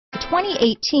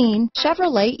2018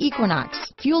 Chevrolet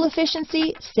Equinox. Fuel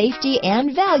efficiency, safety,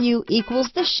 and value equals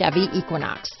the Chevy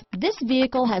Equinox. This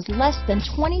vehicle has less than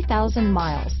 20,000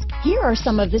 miles. Here are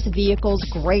some of this vehicle's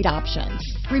great options: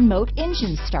 remote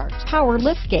engine start, power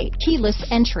liftgate, keyless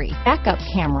entry, backup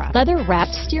camera,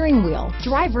 leather-wrapped steering wheel,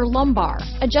 driver lumbar,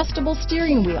 adjustable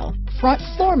steering wheel, front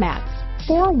floor mats,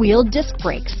 four-wheel disc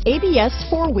brakes, ABS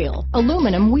four-wheel,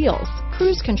 aluminum wheels,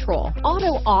 cruise control,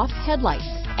 auto-off headlights,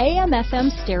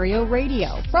 AM/FM stereo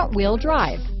radio, front-wheel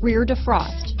drive, rear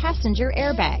defrost, passenger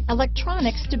airbag,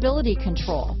 electronic stability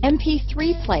control,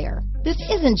 MP3 player. This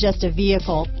isn't just a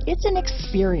vehicle, it's an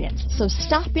experience. So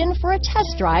stop in for a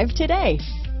test drive today.